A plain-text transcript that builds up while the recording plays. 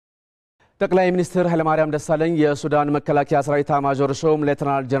ጠቅላይ ሚኒስትር ኃይለማርያም ደሳለኝ የሱዳን መከላከያ ሰራዊት ኤታማዦር ሹም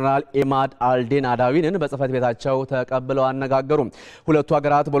ሌተናል ጀነራል ኢማድ አልዲን አዳዊንን በጽፈት ቤታቸው ተቀብለው አነጋገሩ። ሁለቱ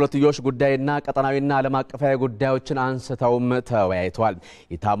ሀገራት በሁለትዮሽ ጉዳይና ቀጠናዊና ዓለም አቀፋዊ ጉዳዮችን አንስተውም ተወያይተዋል።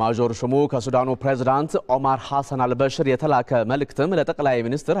 ኤታማዦር ሹሙ ከሱዳኑ ፕሬዝዳንት ኦማር ሐሰን አልበሽር የተላከ መልእክትም ለጠቅላይ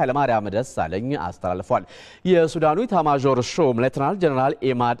ሚኒስትር ኃይለማርያም ደሳለኝ አስተላልፏል። የሱዳኑ ኤታማዦር ሹም ሌተናል ጀነራል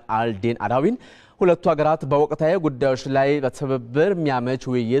ኢማድ አልዲን አዳዊን ሁለቱ ሀገራት በወቅታዊ ጉዳዮች ላይ በትብብር የሚያመች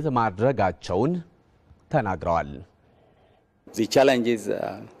ውይይት ማድረጋቸውን ተናግረዋል። The challenges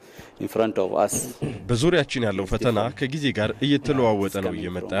in front of us በዙሪያችን ያለው ፈተና ከጊዜ ጋር እየተለዋወጠ ነው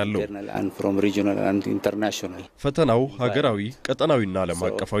እየመጣ ያለው and from regional and international ፈተናው ሀገራዊ ቀጠናዊና ዓለም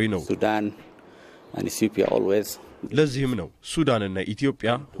አቀፋዊ ነው። Sudan and Ethiopia always ለዚህም ነው ሱዳንና ኢትዮጵያ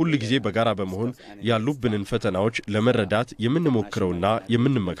ሁሉ ጊዜ በጋራ በመሆን ያሉብንን ፈተናዎች ለመረዳት የምንሞክረውና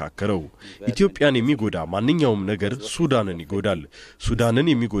የምንመካከረው። ኢትዮጵያን የሚጎዳ ማንኛውም ነገር ሱዳንን ይጎዳል።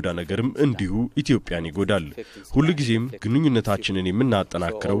 ሱዳንን የሚጎዳ ነገርም እንዲሁ ኢትዮጵያን ይጎዳል። ሁሉ ጊዜም ግንኙነታችንን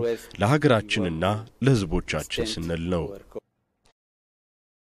የምናጠናክረው ለሀገራችንና ለሕዝቦቻችን ስንል ነው።